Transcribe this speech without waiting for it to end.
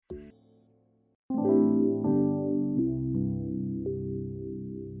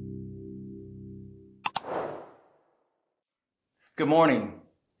Good morning.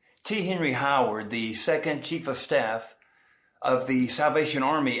 T. Henry Howard, the second Chief of Staff of the Salvation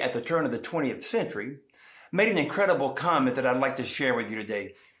Army at the turn of the 20th century, made an incredible comment that I'd like to share with you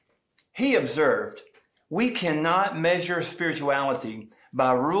today. He observed, "We cannot measure spirituality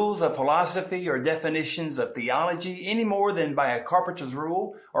by rules of philosophy or definitions of theology any more than by a carpenter's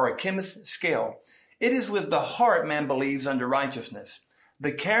rule or a chemist's scale. It is with the heart man believes unto righteousness.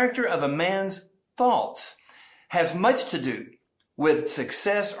 The character of a man's thoughts has much to do with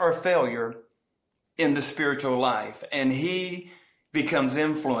success or failure in the spiritual life, and he becomes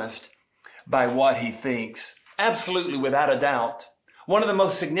influenced by what he thinks." Absolutely, without a doubt. One of the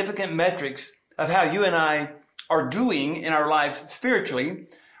most significant metrics of how you and I are doing in our lives spiritually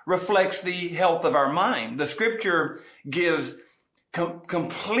reflects the health of our mind. The scripture gives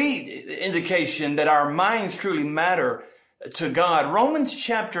complete indication that our minds truly matter to God. Romans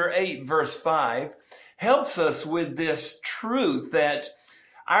chapter 8, verse 5 helps us with this truth that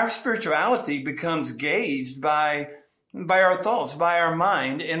our spirituality becomes gauged by our thoughts, by our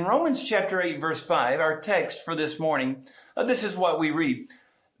mind. In Romans chapter 8, verse 5, our text for this morning, this is what we read.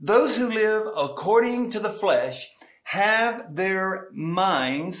 "Those who live according to the flesh have their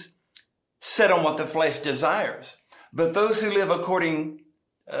minds set on what the flesh desires. But those who live according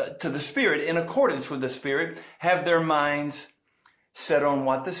to the Spirit, in accordance with the Spirit, have their minds set on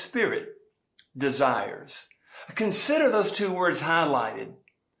what the Spirit desires." Consider those two words highlighted.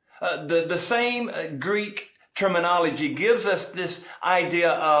 The same Greek terminology gives us this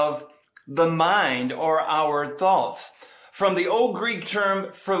idea of the mind or our thoughts. From the old Greek term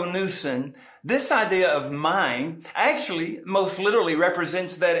phronouson, this idea of mind actually most literally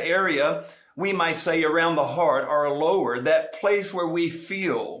represents that area, we might say, around the heart or lower, that place where we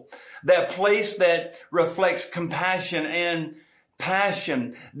feel, that place that reflects compassion and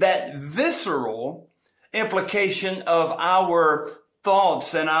passion, that visceral implication of our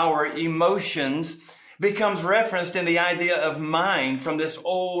thoughts and our emotions becomes referenced in the idea of mind from this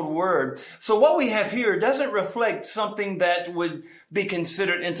old word. So what we have here doesn't reflect something that would be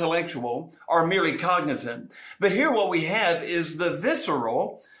considered intellectual or merely cognizant. But here what we have is the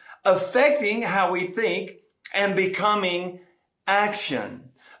visceral affecting how we think and becoming action.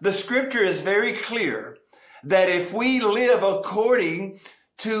 The scripture is very clear that if we live according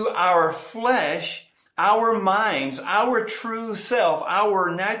to our flesh, our minds, our true self,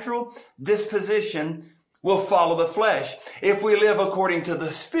 our natural disposition will follow the flesh. If we live according to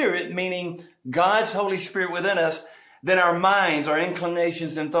the Spirit, meaning God's Holy Spirit within us, then our minds, our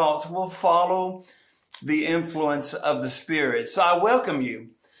inclinations and thoughts will follow the influence of the Spirit. So I welcome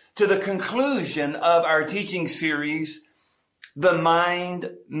you to the conclusion of our teaching series, The Mind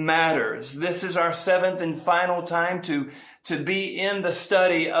Matters. This is our seventh and final time to be in the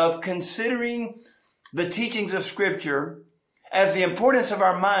study of considering the teachings of Scripture as the importance of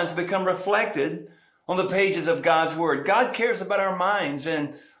our minds become reflected on the pages of God's Word. God cares about our minds,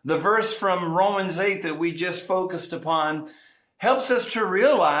 and the verse from Romans 8 that we just focused upon helps us to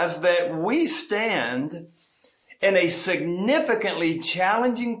realize that we stand in a significantly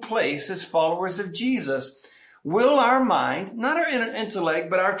challenging place as followers of Jesus. Will our mind, not our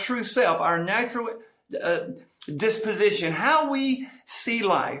intellect, but our true self, our natural disposition, how we see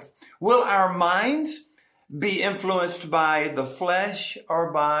life, will our minds be influenced by the flesh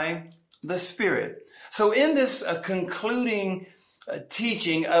or by the Spirit? So in this concluding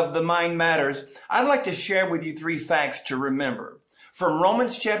teaching of The Mind Matters, I'd like to share with you three facts to remember from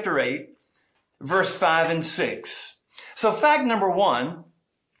Romans chapter 8, verse 5 and 6. So fact number one,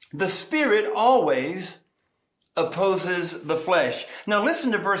 the Spirit always opposes the flesh. Now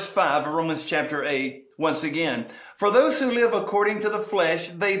listen to verse 5 of Romans chapter 8 once again. "For those who live according to the flesh,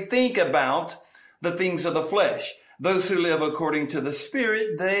 they think about the things of the flesh. Those who live according to the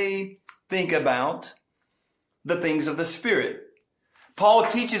Spirit, they think about the things of the Spirit." Paul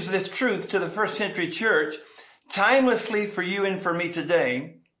teaches this truth to the first century church timelessly for you and for me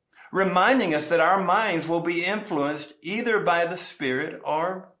today, reminding us that our minds will be influenced either by the Spirit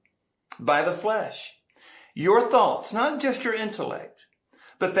or by the flesh. Your thoughts, not just your intellect,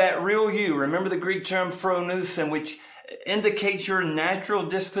 but that real you. Remember the Greek term phronouson, which indicates your natural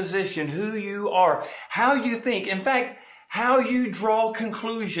disposition, who you are, how you think. In fact, how you draw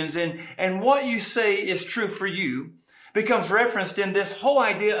conclusions and what you say is true for you becomes referenced in this whole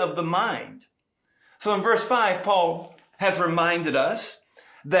idea of the mind. So in verse 5, Paul has reminded us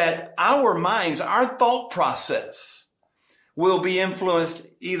that our minds, our thought process will be influenced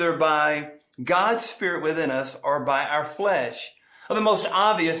either by God's Spirit within us or by our flesh. Well, the most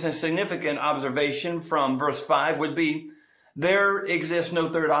obvious and significant observation from verse 5 would be there exists no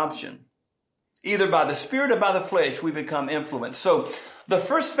third option. Either by the Spirit or by the flesh, we become influenced. So the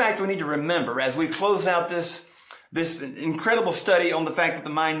first fact we need to remember as we close out this incredible study on the fact that the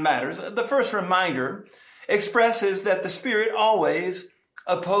mind matters, the first reminder expresses that the Spirit always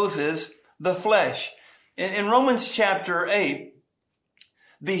opposes the flesh. In Romans chapter 8,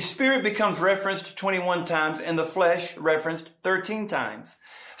 the Spirit becomes referenced 21 times and the flesh referenced 13 times.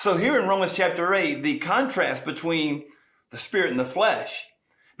 So here in Romans chapter 8, the contrast between the Spirit and the flesh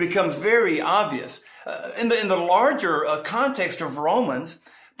becomes very obvious. In the larger context of Romans,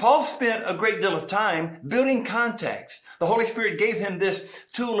 Paul spent a great deal of time building context. The Holy Spirit gave him this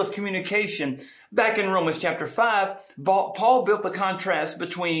tool of communication. Back in Romans chapter 5, Paul built the contrast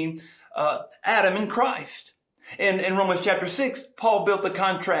between Adam and Christ. In Romans chapter 6, Paul built the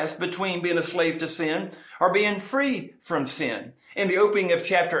contrast between being a slave to sin or being free from sin. In the opening of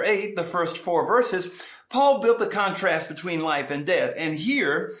chapter 8, the first 4 verses, Paul built the contrast between life and death. And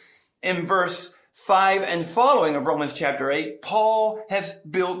here in verse 5 and following of Romans chapter 8, Paul has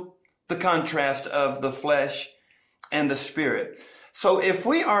built the contrast of the flesh and the Spirit. So if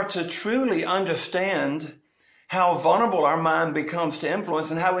we are to truly understand how vulnerable our mind becomes to influence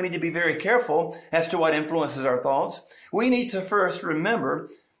and how we need to be very careful as to what influences our thoughts, we need to first remember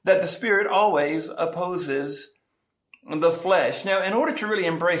that the Spirit always opposes the flesh. Now, in order to really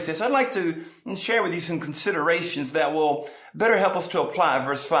embrace this, I'd like to share with you some considerations that will better help us to apply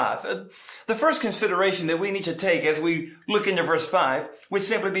verse 5. The first consideration that we need to take as we look into verse 5 would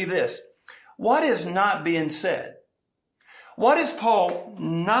simply be this. What is not being said? What is Paul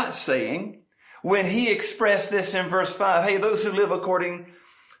not saying when he expressed this in verse 5? Hey, those who live according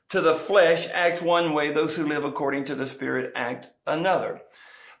to the flesh act one way. Those who live according to the Spirit act another.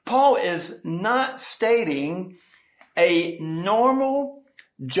 Paul is not stating a normal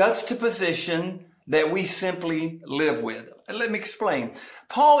juxtaposition that we simply live with. Let me explain.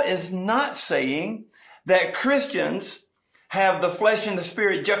 Paul is not saying that Christians have the flesh and the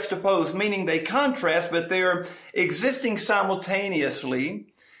Spirit juxtaposed, meaning they contrast, but they're existing simultaneously.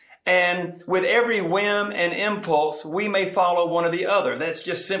 And with every whim and impulse, we may follow one or the other. That's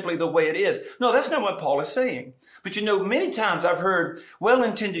just simply the way it is. No, that's not what Paul is saying. But you know, many times I've heard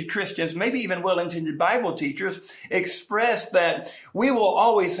well-intended Christians, maybe even well-intended Bible teachers, express that we will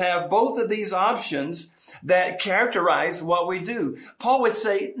always have both of these options that characterize what we do. Paul would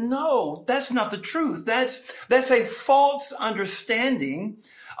say, no, that's not the truth. That's a false understanding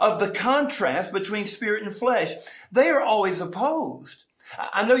of the contrast between spirit and flesh. They are always opposed.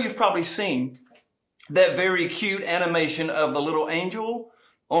 I know you've probably seen that very cute animation of the little angel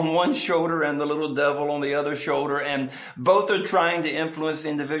on one shoulder and the little devil on the other shoulder, and both are trying to influence the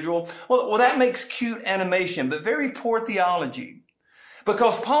individual. Well, that makes cute animation, but very poor theology.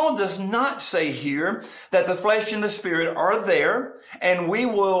 Because Paul does not say here that the flesh and the Spirit are there, and we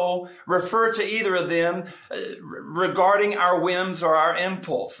will refer to either of them regarding our whims or our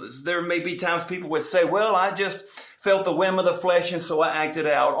impulses. There may be times people would say, well, I just felt the whim of the flesh and so I acted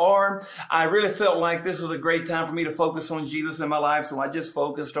out. Or I really felt like this was a great time for me to focus on Jesus in my life, so I just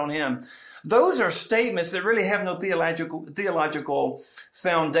focused on him. Those are statements that really have no theological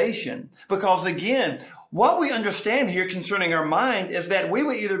foundation. Because again, what we understand here concerning our mind is that we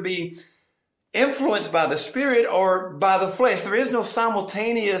will either be influenced by the Spirit or by the flesh. There is no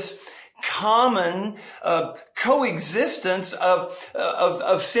simultaneous common coexistence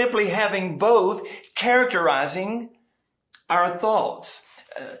of simply having both characterizing our thoughts.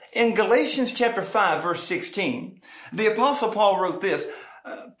 In Galatians chapter 5, verse 16, the Apostle Paul wrote this.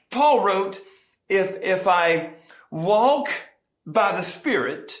 Paul wrote, if I walk by the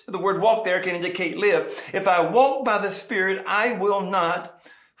Spirit, the word walk there can indicate live. If I walk by the Spirit, I will not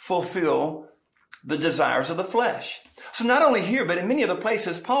fulfill the desires of the flesh. So not only here, but in many other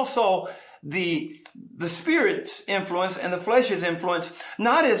places, Paul saw the Spirit's influence and the flesh's influence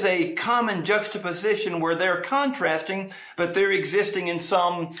not as a common juxtaposition where they're contrasting, but they're existing in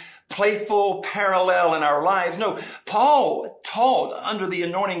some playful parallel in our lives. No, Paul taught under the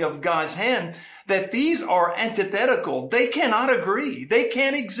anointing of God's hand that these are antithetical. They cannot agree. They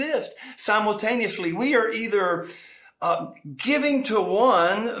can't exist simultaneously. We are either giving to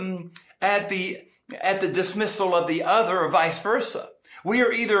one at the dismissal of the other, or vice versa. We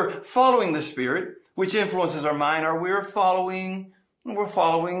are either following the Spirit, which influences our mind, or we're following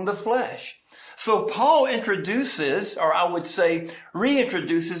the flesh. So Paul introduces, or I would say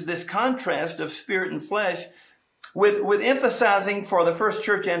reintroduces, this contrast of spirit and flesh with emphasizing for the first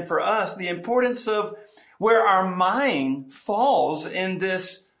church and for us the importance of where our mind falls in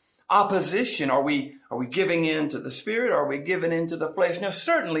this opposition. Are we giving in to the Spirit? Are we giving in to the flesh? Now,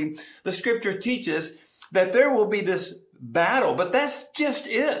 certainly the Scripture teaches that there will be this battle, but that's just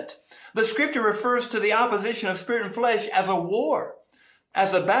it. The scripture refers to the opposition of spirit and flesh as a war,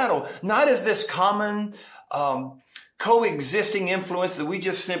 as a battle, not as this common, coexisting influence that we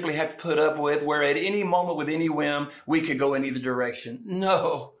just simply have to put up with, where at any moment with any whim, we could go in either direction.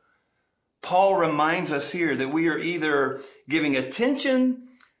 No. Paul reminds us here that we are either giving attention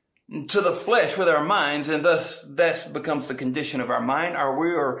to the flesh with our minds, and thus that becomes the condition of our mind, or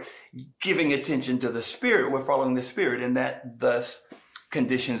we are giving attention to the Spirit. We're following the Spirit, and that thus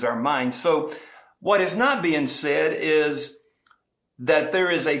conditions our mind. So what is not being said is that there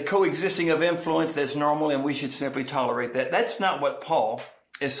is a coexisting of influence that's normal and we should simply tolerate that. That's not what Paul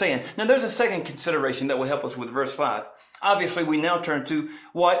is saying. Now, there's a second consideration that will help us with verse 5. Obviously, we now turn to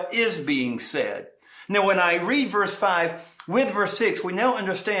what is being said. Now, when I read verse 5 with verse 6, we now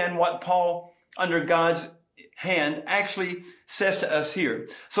understand what Paul, under God's hand, actually says to us here.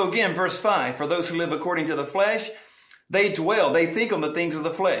 So again, verse 5, for those who live according to the flesh, they think on the things of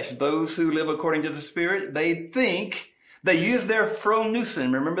the flesh. Those who live according to the Spirit, they use their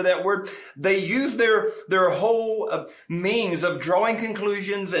phronusen. Remember that word? They use their whole means of drawing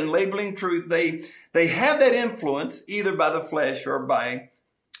conclusions and labeling truth. They have that influence either by the flesh or by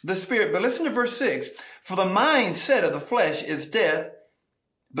the Spirit. But listen to verse 6. For the mindset of the flesh is death,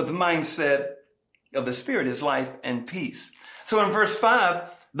 but the mindset of the Spirit is life and peace. So in verse 5,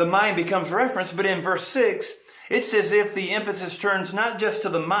 the mind becomes reference, but in verse 6, it's as if the emphasis turns not just to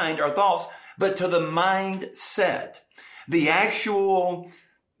the mind or thoughts, but to the mindset, the actual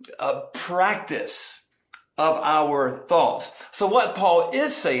practice of our thoughts. So what Paul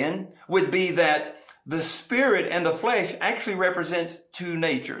is saying would be that the Spirit and the flesh actually represents two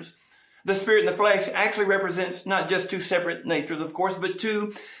natures. The Spirit and the flesh actually represents not just two separate natures, of course, but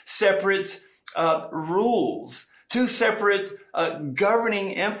two separate rules, two separate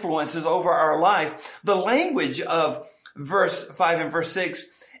governing influences over our life. The language of verse 5 and verse 6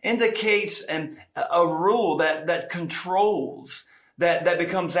 indicates a rule that controls, that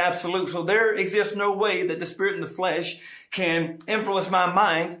becomes absolute. So there exists no way that the Spirit and the flesh can influence my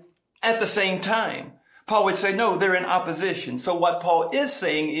mind at the same time. Paul would say, no, they're in opposition. So what Paul is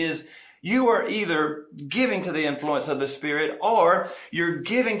saying is you are either giving to the influence of the Spirit or you're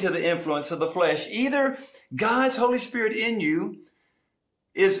giving to the influence of the flesh. Either God's Holy Spirit in you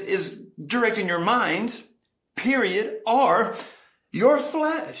is directing your minds, period, or your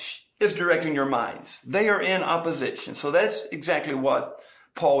flesh is directing your minds. They are in opposition. So that's exactly what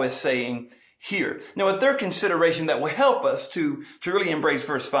Paul is saying here. Now, a third consideration that will help us to really embrace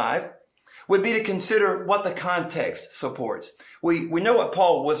verse 5 would be to consider what the context supports. We know what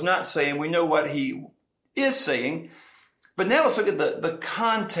Paul was not saying. We know what he is saying. But now let's look at the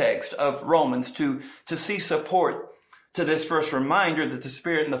context of Romans to see support to this first reminder that the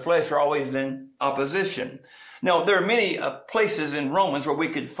Spirit and the flesh are always in opposition. Now, there are many places in Romans where we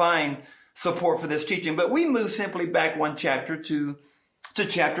could find support for this teaching, but we move simply back one chapter to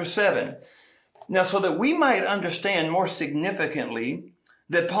chapter 7. Now, so that we might understand more significantly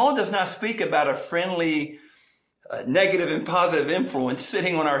that Paul does not speak about a friendly, negative and positive influence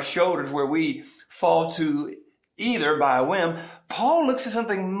sitting on our shoulders where we fall to either by a whim. Paul looks at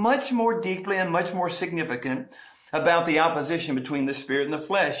something much more deeply and much more significant about the opposition between the Spirit and the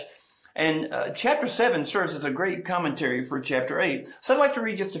flesh. And chapter 7 serves as a great commentary for chapter 8. So I'd like to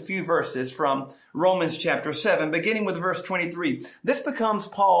read just a few verses from Romans chapter 7, beginning with verse 23. This becomes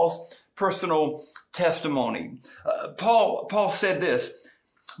Paul's personal testimony. Paul said this,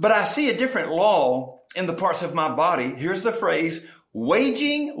 but I see a different law in the parts of my body. Here's the phrase,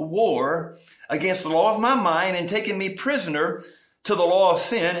 waging war against the law of my mind and taking me prisoner to the law of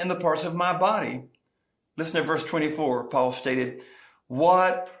sin in the parts of my body. Listen to verse 24. Paul stated,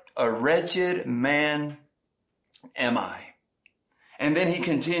 what a wretched man am I. And then he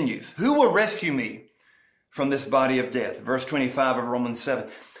continues, who will rescue me from this body of death? Verse 25 of Romans 7.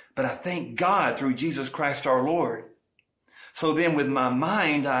 But I thank God through Jesus Christ our Lord. So then with my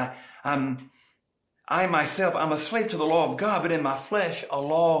mind, I'm myself, I'm a slave to the law of God, but in my flesh,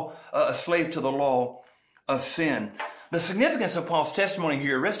 a slave to the law of sin. The significance of Paul's testimony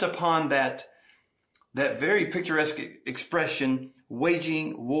here rests upon that very picturesque expression,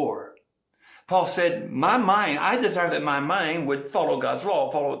 waging war. Paul said, my mind, I desire that my mind would follow God's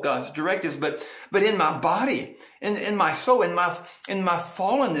law, follow God's directives, but in my body, in my soul, in my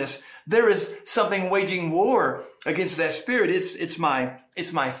fallenness, there is something waging war against that spirit. It's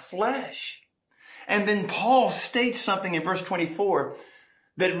my flesh. And then Paul states something in verse 24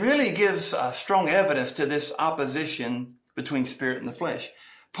 that really gives strong evidence to this opposition between spirit and the flesh.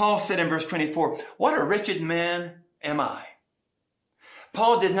 Paul said in verse 24, what a wretched man am I.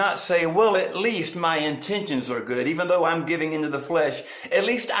 Paul did not say, well, at least my intentions are good. Even though I'm giving into the flesh, at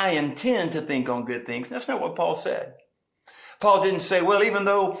least I intend to think on good things. That's not what Paul said. Paul didn't say, well, even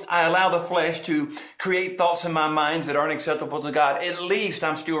though I allow the flesh to create thoughts in my mind that aren't acceptable to God, at least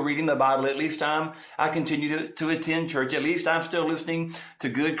I'm still reading the Bible. At least I continue to attend church. At least I'm still listening to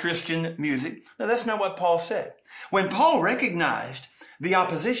good Christian music. No, that's not what Paul said. When Paul recognized the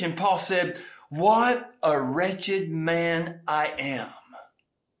opposition, Paul said, what a wretched man I am,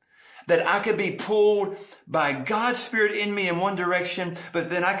 that I could be pulled by God's Spirit in me in one direction, but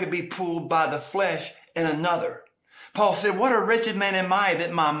then I could be pulled by the flesh in another. Paul said, what a wretched man am I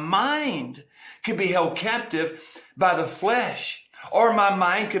that my mind could be held captive by the flesh, or my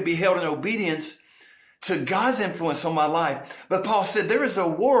mind could be held in obedience to God's influence on my life. But Paul said, there is a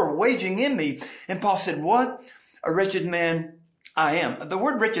war waging in me. And Paul said, what a wretched man I am. The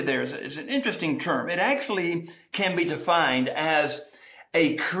word wretched there is an interesting term. It actually can be defined as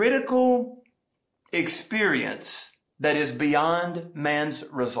a critical experience that is beyond man's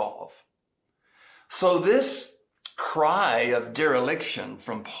resolve. So this cry of dereliction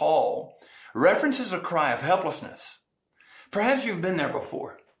from Paul references a cry of helplessness. Perhaps you've been there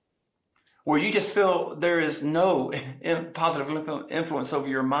before, where you just feel there is no positive influence over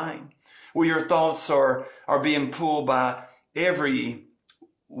your mind, where your thoughts are being pulled by every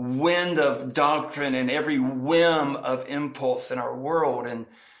wind of doctrine and every whim of impulse in our world.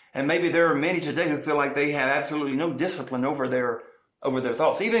 And maybe there are many today who feel like they have absolutely no discipline over their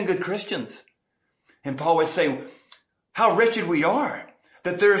thoughts, even good Christians. And Paul would say, how wretched we are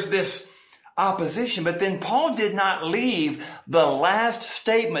that there's this opposition. But then Paul did not leave the last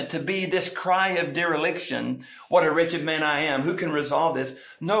statement to be this cry of dereliction. What a wretched man I am. Who can resolve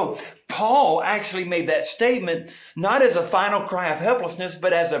this? No, Paul actually made that statement not as a final cry of helplessness,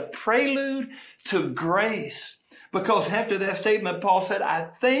 but as a prelude to grace. Because after that statement, Paul said, I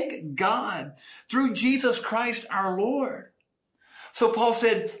thank God through Jesus Christ our Lord. So Paul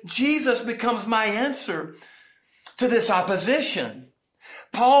said, Jesus becomes my answer to this opposition.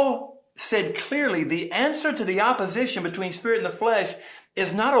 Paul said clearly the answer to the opposition between spirit and the flesh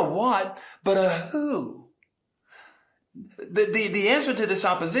is not a what, but a who. The answer to this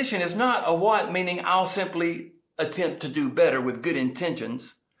opposition is not a what, meaning I'll simply attempt to do better with good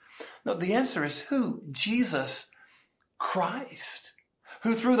intentions. No, the answer is who? Jesus Christ,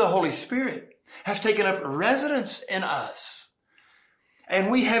 who through the Holy Spirit has taken up residence in us. And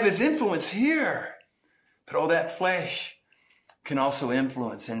we have his influence here. But all that flesh can also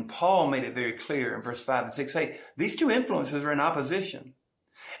influence. And Paul made it very clear in verse 5 and 6. Hey, these two influences are in opposition.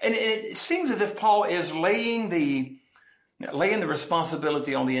 And it seems as if Paul is laying the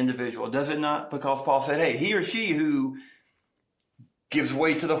responsibility on the individual. Does it not? Because Paul said, hey, he or she who gives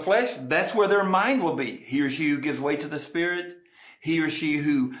way to the flesh, that's where their mind will be. He or she who gives way to the Spirit, he or she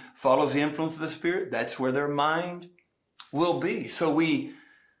who follows the influence of the Spirit, that's where their mind will be. So we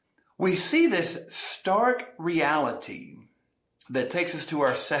see this stark reality that takes us to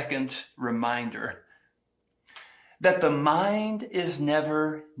our second reminder, that the mind is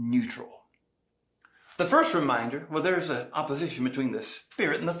never neutral. The first reminder, well, there's an opposition between the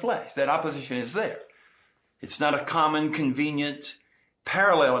spirit and the flesh. That opposition is there. It's not a common, convenient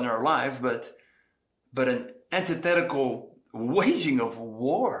parallel in our lives, but an antithetical waging of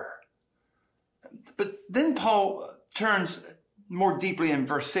war. But then Paul turns more deeply in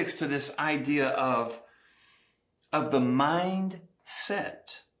verse 6 to this idea of the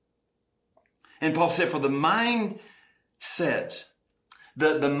mindset. And Paul said, for the mindset,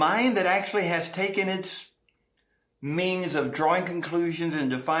 the mind that actually has taken its means of drawing conclusions and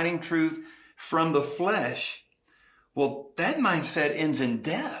defining truth from the flesh, well, that mindset ends in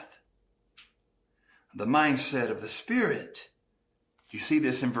death. The mindset of the Spirit, you see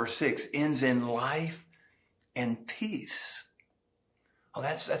this in verse 6, ends in life and peace. Oh,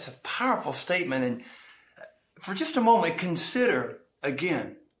 that's a powerful statement. And for just a moment, consider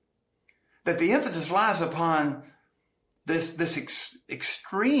again that the emphasis lies upon this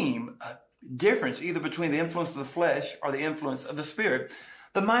extreme difference, either between the influence of the flesh or the influence of the Spirit.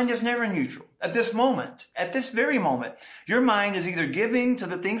 The mind is never neutral. At this moment, at this very moment, your mind is either giving to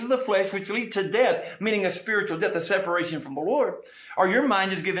the things of the flesh which lead to death, meaning a spiritual death, a separation from the Lord, or your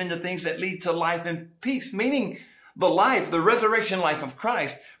mind is given to things that lead to life and peace, meaning the life, the resurrection life of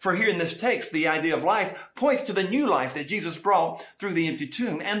Christ. For here in this text, the idea of life points to the new life that Jesus brought through the empty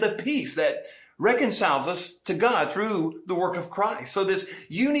tomb and the peace that reconciles us to God through the work of Christ. So this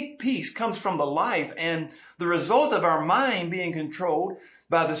unique peace comes from the life and the result of our mind being controlled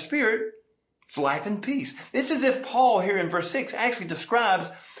by the Spirit. It's life and peace. It's as if Paul here in verse 6 actually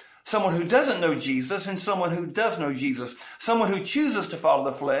describes someone who doesn't know Jesus and someone who does know Jesus, someone who chooses to follow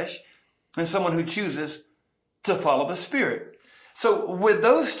the flesh and someone who chooses to follow the Spirit. So with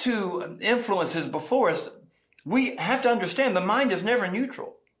those two influences before us, we have to understand the mind is never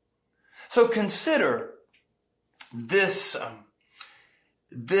neutral. So consider this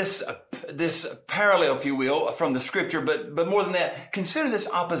parallel, if you will, from the scripture, but more than that, consider this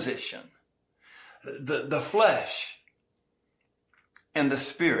opposition. The flesh and the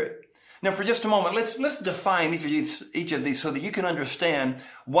Spirit. Now, for just a moment, let's define each of these so that you can understand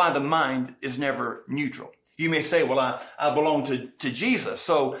why the mind is never neutral. You may say, well, I belong to Jesus,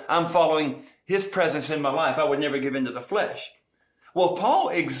 so I'm following his presence in my life. I would never give in to the flesh. Well, Paul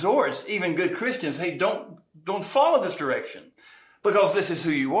exhorts even good Christians, hey, don't follow this direction because this is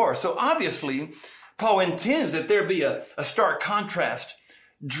who you are. So obviously, Paul intends that there be a stark contrast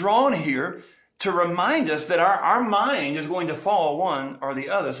drawn here to remind us that our mind is going to fall one or the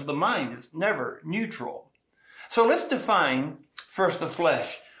other. So the mind is never neutral. So let's define first the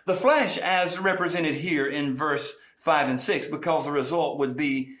flesh. The flesh as represented here in verse 5 and 6, because the result would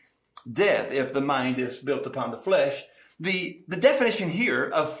be death if the mind is built upon the flesh. The definition here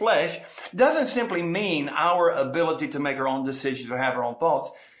of flesh doesn't simply mean our ability to make our own decisions or have our own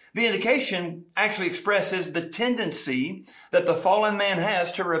thoughts. The indication actually expresses the tendency that the fallen man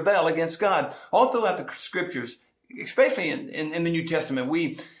has to rebel against God. All throughout the scriptures, especially in the New Testament,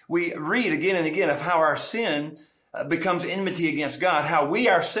 we read again and again of how our sin becomes enmity against God, how we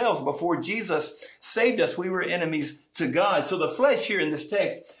ourselves, before Jesus saved us, we were enemies to God. So the flesh here in this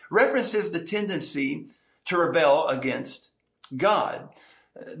text references the tendency to rebel against God.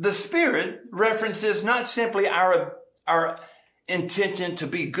 The Spirit references not simply our intention to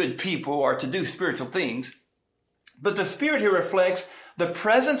be good people or to do spiritual things, but the Spirit here reflects the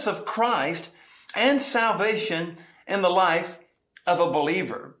presence of Christ and salvation in the life of a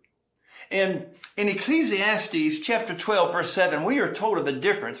believer. In Ecclesiastes chapter 12, verse 7, we are told of the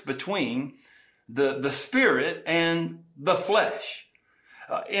difference between the Spirit and the flesh.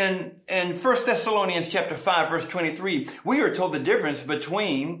 In 1 Thessalonians chapter 5, verse 23, we are told the difference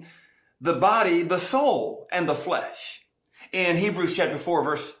between the body, the soul, and the flesh. In Hebrews chapter 4,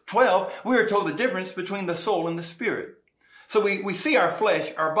 verse 12, we are told the difference between the soul and the spirit. So we see our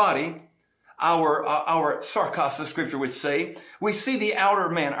flesh, our body, our sarkos, the scripture would say. We see the outer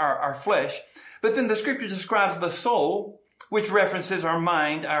man, our flesh. But then the scripture describes the soul, which references our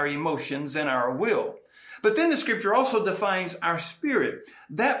mind, our emotions, and our will. But then the scripture also defines our spirit,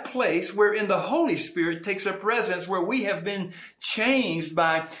 that place wherein the Holy Spirit takes up residence, where we have been changed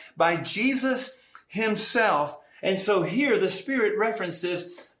by Jesus himself. And so here the Spirit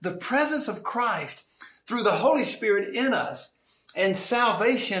references the presence of Christ through the Holy Spirit in us and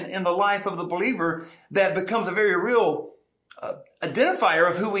salvation in the life of the believer that becomes a very real identifier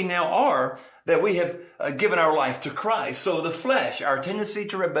of who we now are, that we have given our life to Christ. So the flesh, our tendency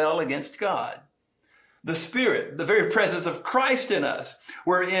to rebel against God. The Spirit, the very presence of Christ in us,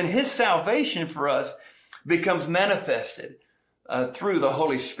 wherein his salvation for us becomes manifested through the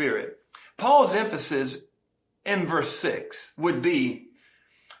Holy Spirit. Paul's emphasis in verse 6 would be,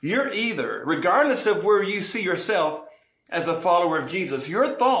 you're either, regardless of where you see yourself as a follower of Jesus,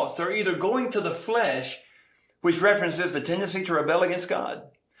 your thoughts are either going to the flesh, which references the tendency to rebel against God,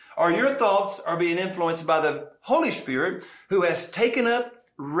 or your thoughts are being influenced by the Holy Spirit who has taken up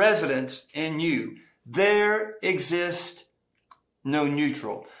residence in you. There exists no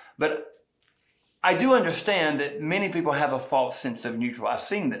neutral. But I do understand that many people have a false sense of neutral. I've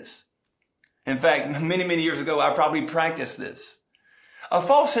seen this. In fact, many, many years ago, I probably practiced this. A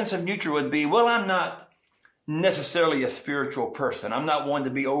false sense of neutral would be, well, I'm not necessarily a spiritual person. I'm not one to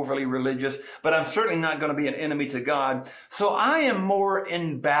be overly religious, but I'm certainly not going to be an enemy to God. So I am more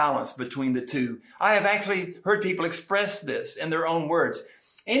in balance between the two. I have actually heard people express this in their own words.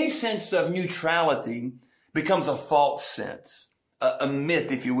 Any sense of neutrality becomes a false sense, a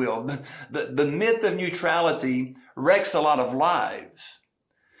myth, if you will. The myth of neutrality wrecks a lot of lives.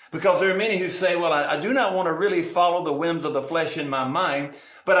 Because there are many who say, well, I do not want to really follow the whims of the flesh in my mind,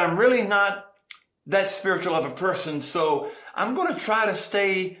 but I'm really not that spiritual of a person, so I'm going to try to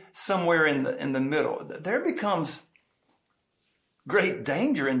stay somewhere in the middle. There becomes great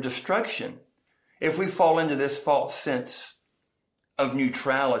danger and destruction if we fall into this false sense of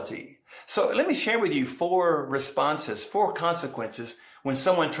neutrality. So let me share with you 4 responses, 4 consequences when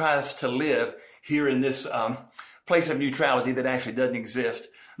someone tries to live here in this place of neutrality that actually doesn't exist.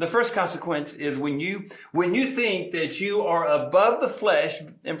 The first consequence is when you think that you are above the flesh,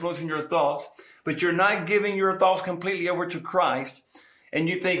 influencing your thoughts, but you're not giving your thoughts completely over to Christ, and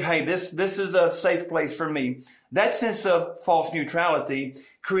you think, hey, this is a safe place for me. That sense of false neutrality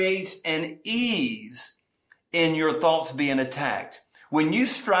creates an ease in your thoughts being attacked. When you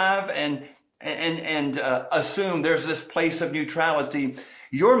strive and assume there's this place of neutrality,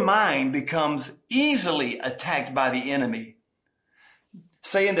 your mind becomes easily attacked by the enemy.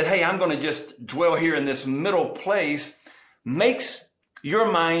 Saying that, hey, I'm going to just dwell here in this middle place makes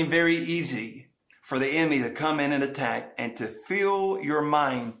your mind very easy for the enemy to come in and attack and to fill your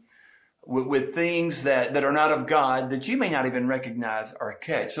mind with things that are not of God that you may not even recognize or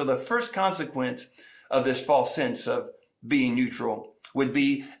catch. So the first consequence of this false sense of being neutral would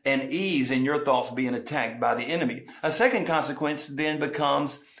be an ease in your thoughts being attacked by the enemy. A second consequence then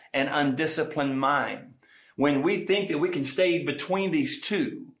becomes an undisciplined mind. When we think that we can stay between these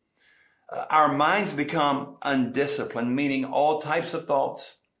two, our minds become undisciplined, meaning all types of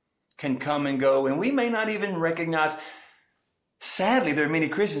thoughts can come and go, and we may not even recognize. Sadly, there are many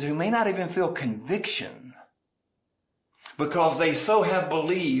Christians who may not even feel conviction because they so have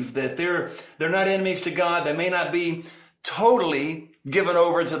believed that they're not enemies to God. They may not be totally given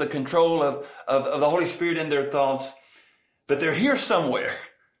over to the control of the Holy Spirit in their thoughts, but they're here somewhere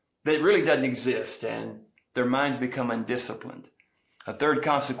that really doesn't exist, and their minds become undisciplined. A third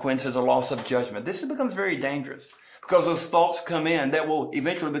consequence is a loss of judgment. This becomes very dangerous because those thoughts come in that will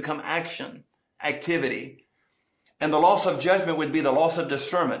eventually become activity. And the loss of judgment would be the loss of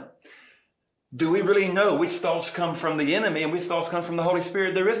discernment. Do we really know which thoughts come from the enemy and which thoughts come from the Holy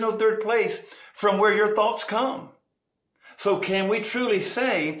Spirit? There is no third place from where your thoughts come. So can we truly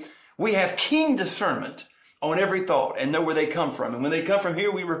say we have keen discernment on every thought and know where they come from? And when they come from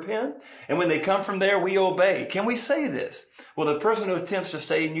here, we repent. And when they come from there, we obey. Can we say this? Well, the person who attempts to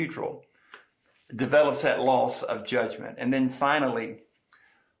stay neutral develops that loss of judgment. And then finally,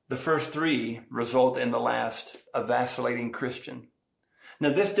 the first three result in the last, a vacillating Christian. Now,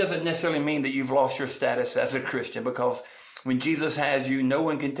 this doesn't necessarily mean that you've lost your status as a Christian, because when Jesus has you, no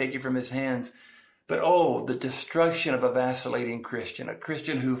one can take you from his hands. But the destruction of a vacillating Christian, a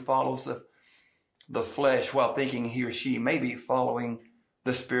Christian who follows the flesh while thinking he or she may be following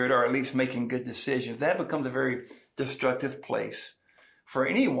the Spirit or at least making good decisions. That becomes a very destructive place for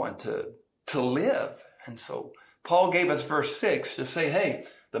anyone to live. And so Paul gave us verse 6 to say, hey,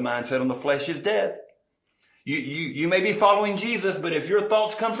 the mindset on the flesh is dead. You may be following Jesus, but if your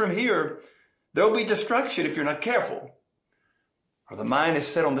thoughts come from here, there'll be destruction if you're not careful. Or the mind is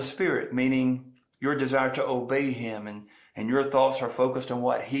set on the Spirit, meaning your desire to obey him, and your thoughts are focused on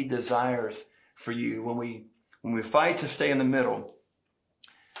what he desires for you. When we fight to stay in the middle,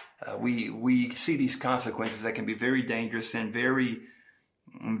 we see these consequences that can be very dangerous and very,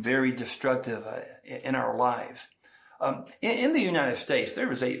 very destructive in our lives. In the United States,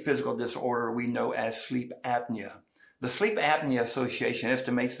 there is a physical disorder we know as sleep apnea. The Sleep Apnea Association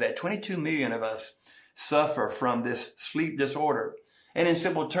estimates that 22 million of us suffer from this sleep disorder. And in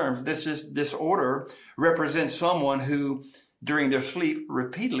simple terms, this disorder represents someone who, during their sleep,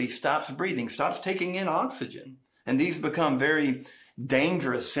 repeatedly stops breathing, stops taking in oxygen. And these become very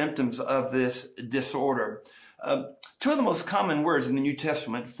dangerous symptoms of this disorder. Two of the most common words in the New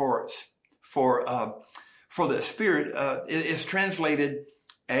Testament for the spirit is translated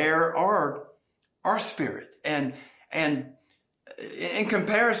air or spirit. And in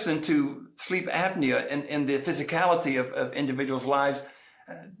comparison to sleep apnea and the physicality of individuals' lives,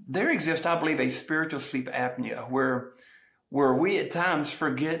 there exists, I believe, a spiritual sleep apnea where we at times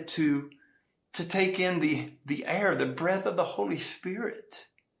forget to take in the air, the breath of the Holy Spirit.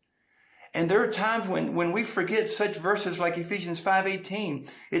 And there are times when we forget such verses like Ephesians 5:18.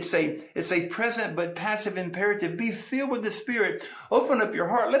 It's a present but passive imperative. Be filled with the Spirit. Open up your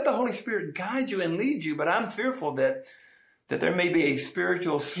heart. Let the Holy Spirit guide you and lead you. But I'm fearful that there may be a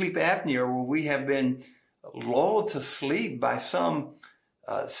spiritual sleep apnea where we have been lulled to sleep by some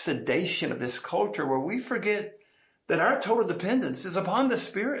sedation of this culture, where we forget that our total dependence is upon the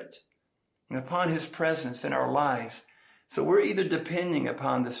Spirit and upon his presence in our lives. So we're either depending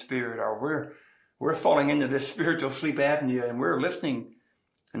upon the Spirit or we're falling into this spiritual sleep apnea and we're listening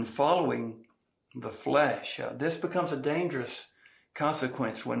and following the flesh. This becomes a dangerous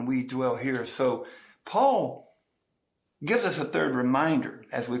consequence when we dwell here. So Paul gives us a third reminder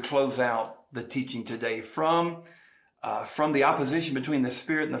as we close out the teaching today from the opposition between the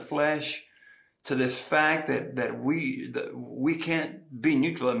Spirit and the flesh to this fact that we can't be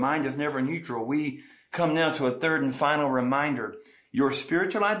neutral. The mind is never neutral. We come now to a third and final reminder. Your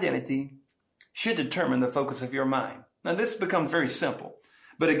spiritual identity should determine the focus of your mind. Now, this becomes very simple,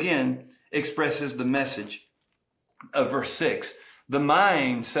 but again, expresses the message of verse 6. The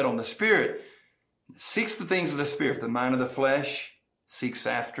mind set on the Spirit seeks the things of the Spirit. The mind of the flesh seeks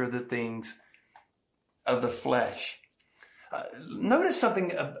after the things of the flesh. Notice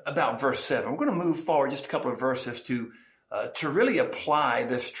something about verse 7. We're going to move forward just a couple of verses to really apply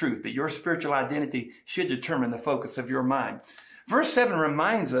this truth that your spiritual identity should determine the focus of your mind. Verse 7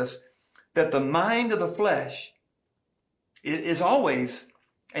 reminds us that the mind of the flesh is always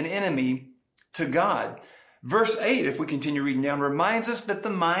an enemy to God. Verse 8, if we continue reading down, reminds us that the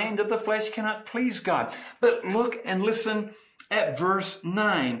mind of the flesh cannot please God. But look and listen at verse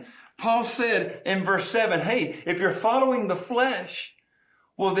 9. Paul said in verse 7, hey, if you're following the flesh,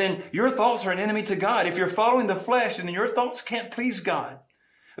 well, then your thoughts are an enemy to God. If you're following the flesh, then your thoughts can't please God.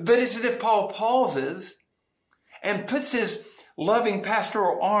 But it's as if Paul pauses and puts his loving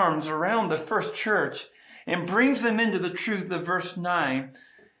pastoral arms around the first church and brings them into the truth of verse 9.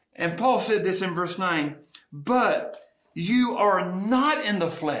 And Paul said this in verse 9, but you are not in the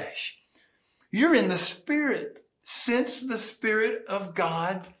flesh. You're in the Spirit, since the Spirit of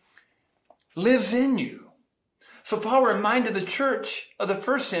God lives in you. So Paul reminded the church of the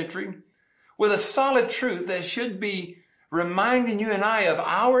first century with a solid truth that should be reminding you and I of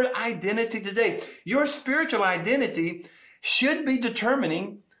our identity today. Your spiritual identity should be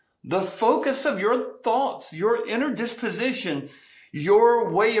determining the focus of your thoughts, your inner disposition,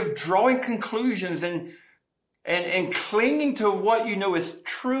 your way of drawing conclusions and clinging to what you know is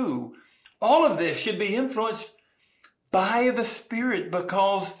true. All of this should be influenced by the Spirit,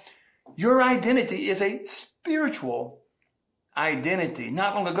 because your identity is a spiritual identity.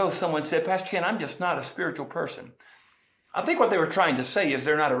 Not long ago, someone said, Pastor Ken, I'm just not a spiritual person. I think what they were trying to say is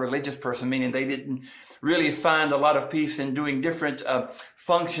they're not a religious person, meaning they didn't really find a lot of peace in doing different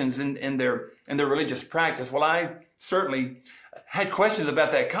functions in their religious practice. Well, I certainly had questions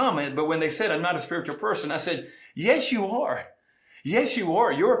about that comment, but when they said I'm not a spiritual person, I said, yes, you are. Yes, you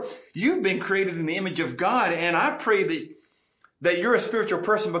are. You've been created in the image of God, and I pray that you're a spiritual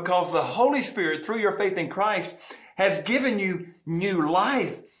person because the Holy Spirit, through your faith in Christ, has given you new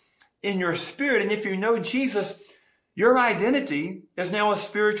life in your spirit. And if you know Jesus, your identity is now a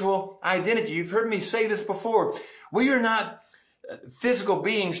spiritual identity. You've heard me say this before. We are not physical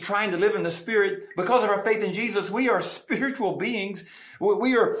beings trying to live in the Spirit because of our faith in Jesus. We are spiritual beings.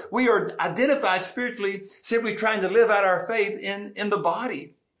 We are identified spiritually, simply trying to live out our faith in the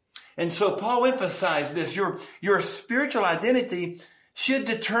body. And so Paul emphasized this. Your spiritual identity should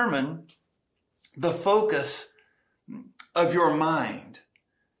determine the focus of your mind.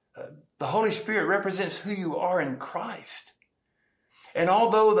 The Holy Spirit represents who you are in Christ. And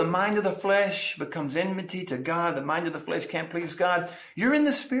although the mind of the flesh becomes enmity to God, the mind of the flesh can't please God, you're in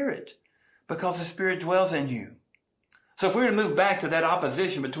the Spirit because the Spirit dwells in you. So if we were to move back to that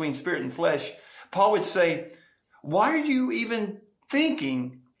opposition between spirit and flesh, Paul would say, why are you even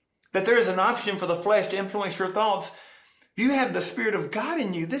thinking that there is an option for the flesh to influence your thoughts? You have the Spirit of God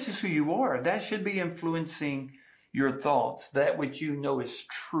in you. This is who you are. That should be influencing your thoughts, that which you know is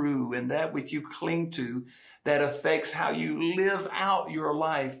true and that which you cling to, that affects how you live out your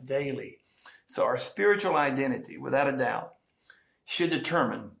life daily. So our spiritual identity, without a doubt, should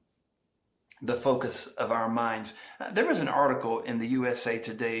determine the focus of our minds. There was an article in the USA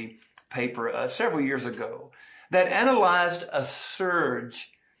Today paper several years ago that analyzed a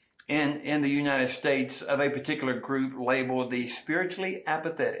surge in the United States of a particular group labeled the spiritually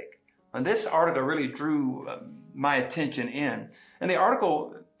apathetic. And this article really drew my attention in. And the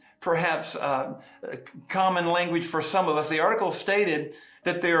article, perhaps common language for some of us, the article stated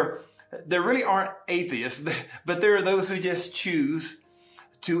that there really aren't atheists, but there are those who just choose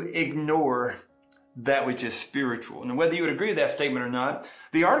to ignore that which is spiritual. And whether you would agree with that statement or not,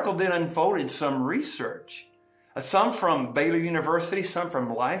 the article then unfolded some research, some from Baylor University, some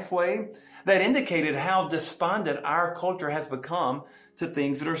from Lifeway, that indicated how despondent our culture has become to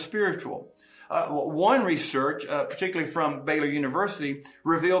things that are spiritual. One research, particularly from Baylor University,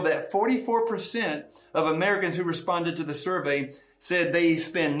 revealed that 44% of Americans who responded to the survey said they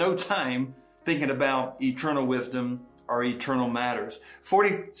spend no time thinking about eternal wisdom or eternal matters.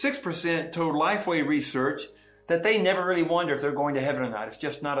 46% told Lifeway research that they never really wonder if they're going to heaven or not. It's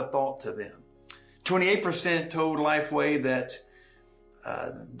just not a thought to them. 28% told Lifeway that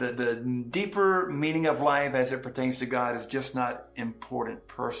the deeper meaning of life as it pertains to God is just not important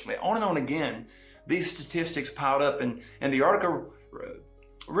personally. On and on again, these statistics piled up, and the article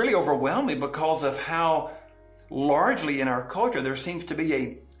really overwhelmed me because of how largely in our culture there seems to be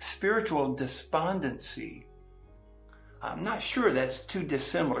a spiritual despondency. I'm not sure that's too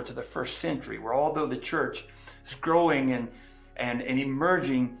dissimilar to the first century, where although the church is growing and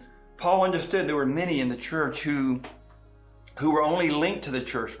emerging, Paul understood there were many in the church who were only linked to the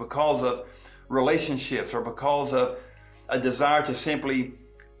church because of relationships or because of a desire to simply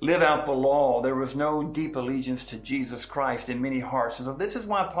live out the law. There was no deep allegiance to Jesus Christ in many hearts. And so this is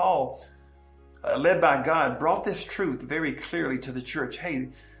why Paul, led by God, brought this truth very clearly to the church. Hey,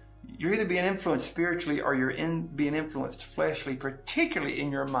 you're either being influenced spiritually or you're being influenced fleshly, particularly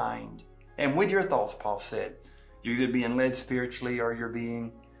in your mind. And with your thoughts, Paul said, you're either being led spiritually or you're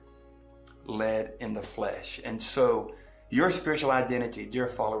being led in the flesh. And so your spiritual identity, dear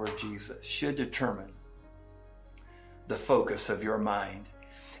follower of Jesus, should determine the focus of your mind.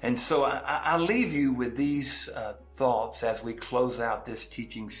 And so I leave you with these thoughts as we close out this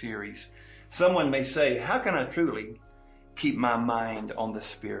teaching series. Someone may say, how can I truly keep my mind on the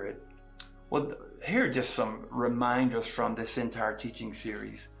Spirit? Well, here are just some reminders from this entire teaching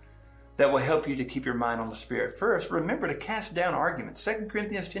series that will help you to keep your mind on the Spirit. First, remember to cast down arguments. 2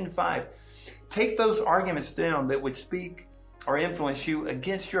 Corinthians 10:5. Take those arguments down that would speak or influence you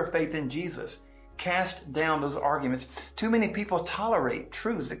against your faith in Jesus. Cast down those arguments. Too many people tolerate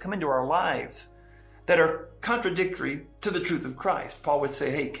truths that come into our lives that are contradictory to the truth of Christ. Paul would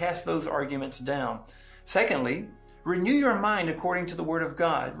say, hey, cast those arguments down. Secondly, renew your mind according to the Word of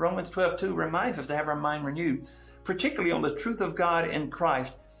God. Romans 12:2 reminds us to have our mind renewed, particularly on the truth of God in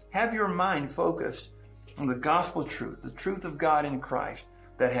Christ. Have your mind focused on the gospel truth, the truth of God in Christ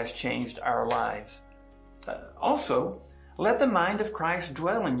that has changed our lives. Also, let the mind of Christ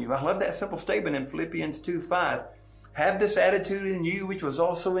dwell in you. I love that simple statement in Philippians 2:5. Have this attitude in you, which was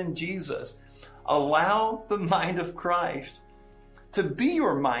also in Jesus. Allow the mind of Christ to be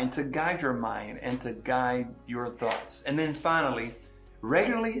your mind, to guide your mind, and to guide your thoughts. And then finally,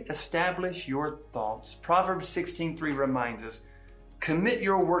 regularly establish your thoughts. Proverbs 16:3 reminds us, commit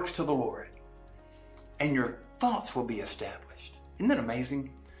your works to the Lord, and your thoughts will be established. Isn't that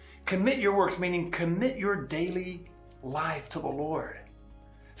amazing? Commit your works, meaning commit your daily life to the Lord.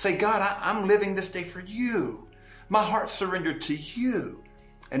 Say, God, I'm living this day for you. My heart's surrendered to you.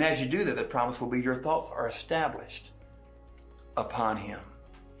 And as you do that, the promise will be your thoughts are established upon Him.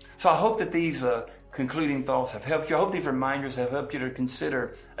 So I hope that these concluding thoughts have helped you. I hope these reminders have helped you to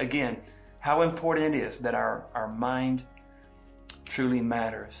consider, again, how important it is that our mind truly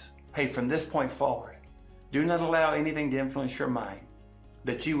matters. Hey, from this point forward, do not allow anything to influence your mind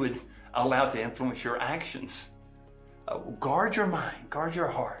that you would allow to influence your actions. Guard your mind, guard your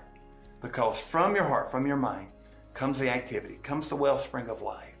heart, because from your heart, from your mind, comes the activity, comes the wellspring of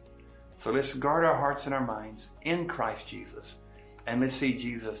life. So let's guard our hearts and our minds in Christ Jesus, and let's see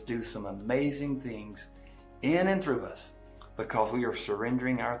Jesus do some amazing things in and through us because we are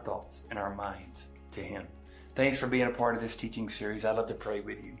surrendering our thoughts and our minds to Him. Thanks for being a part of this teaching series. I'd love to pray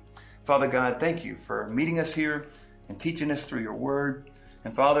with you. Father God, thank you for meeting us here and teaching us through your word.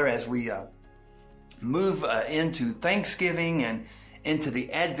 And Father, as we move into Thanksgiving and into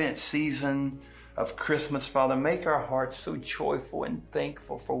the Advent season of Christmas, Father, make our hearts so joyful and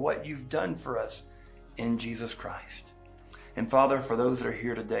thankful for what you've done for us in Jesus Christ. And Father, for those that are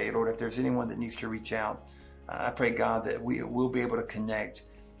here today, Lord, if there's anyone that needs to reach out, I pray, God, that we will be able to connect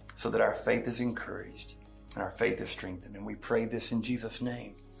so that our faith is encouraged and our faith is strengthened. And we pray this in Jesus'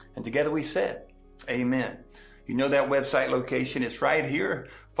 name. And together we said, amen. You know that website location. It's right here,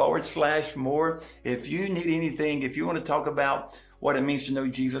 /more. If you need anything, if you want to talk about what it means to know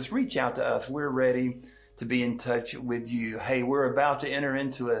Jesus, reach out to us. We're ready to be in touch with you. Hey, we're about to enter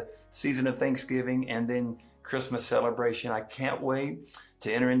into a season of Thanksgiving and then Christmas celebration. I can't wait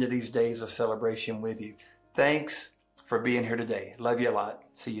to enter into these days of celebration with you. Thanks for being here today. Love you a lot.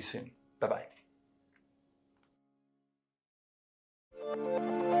 See you soon. Bye-bye.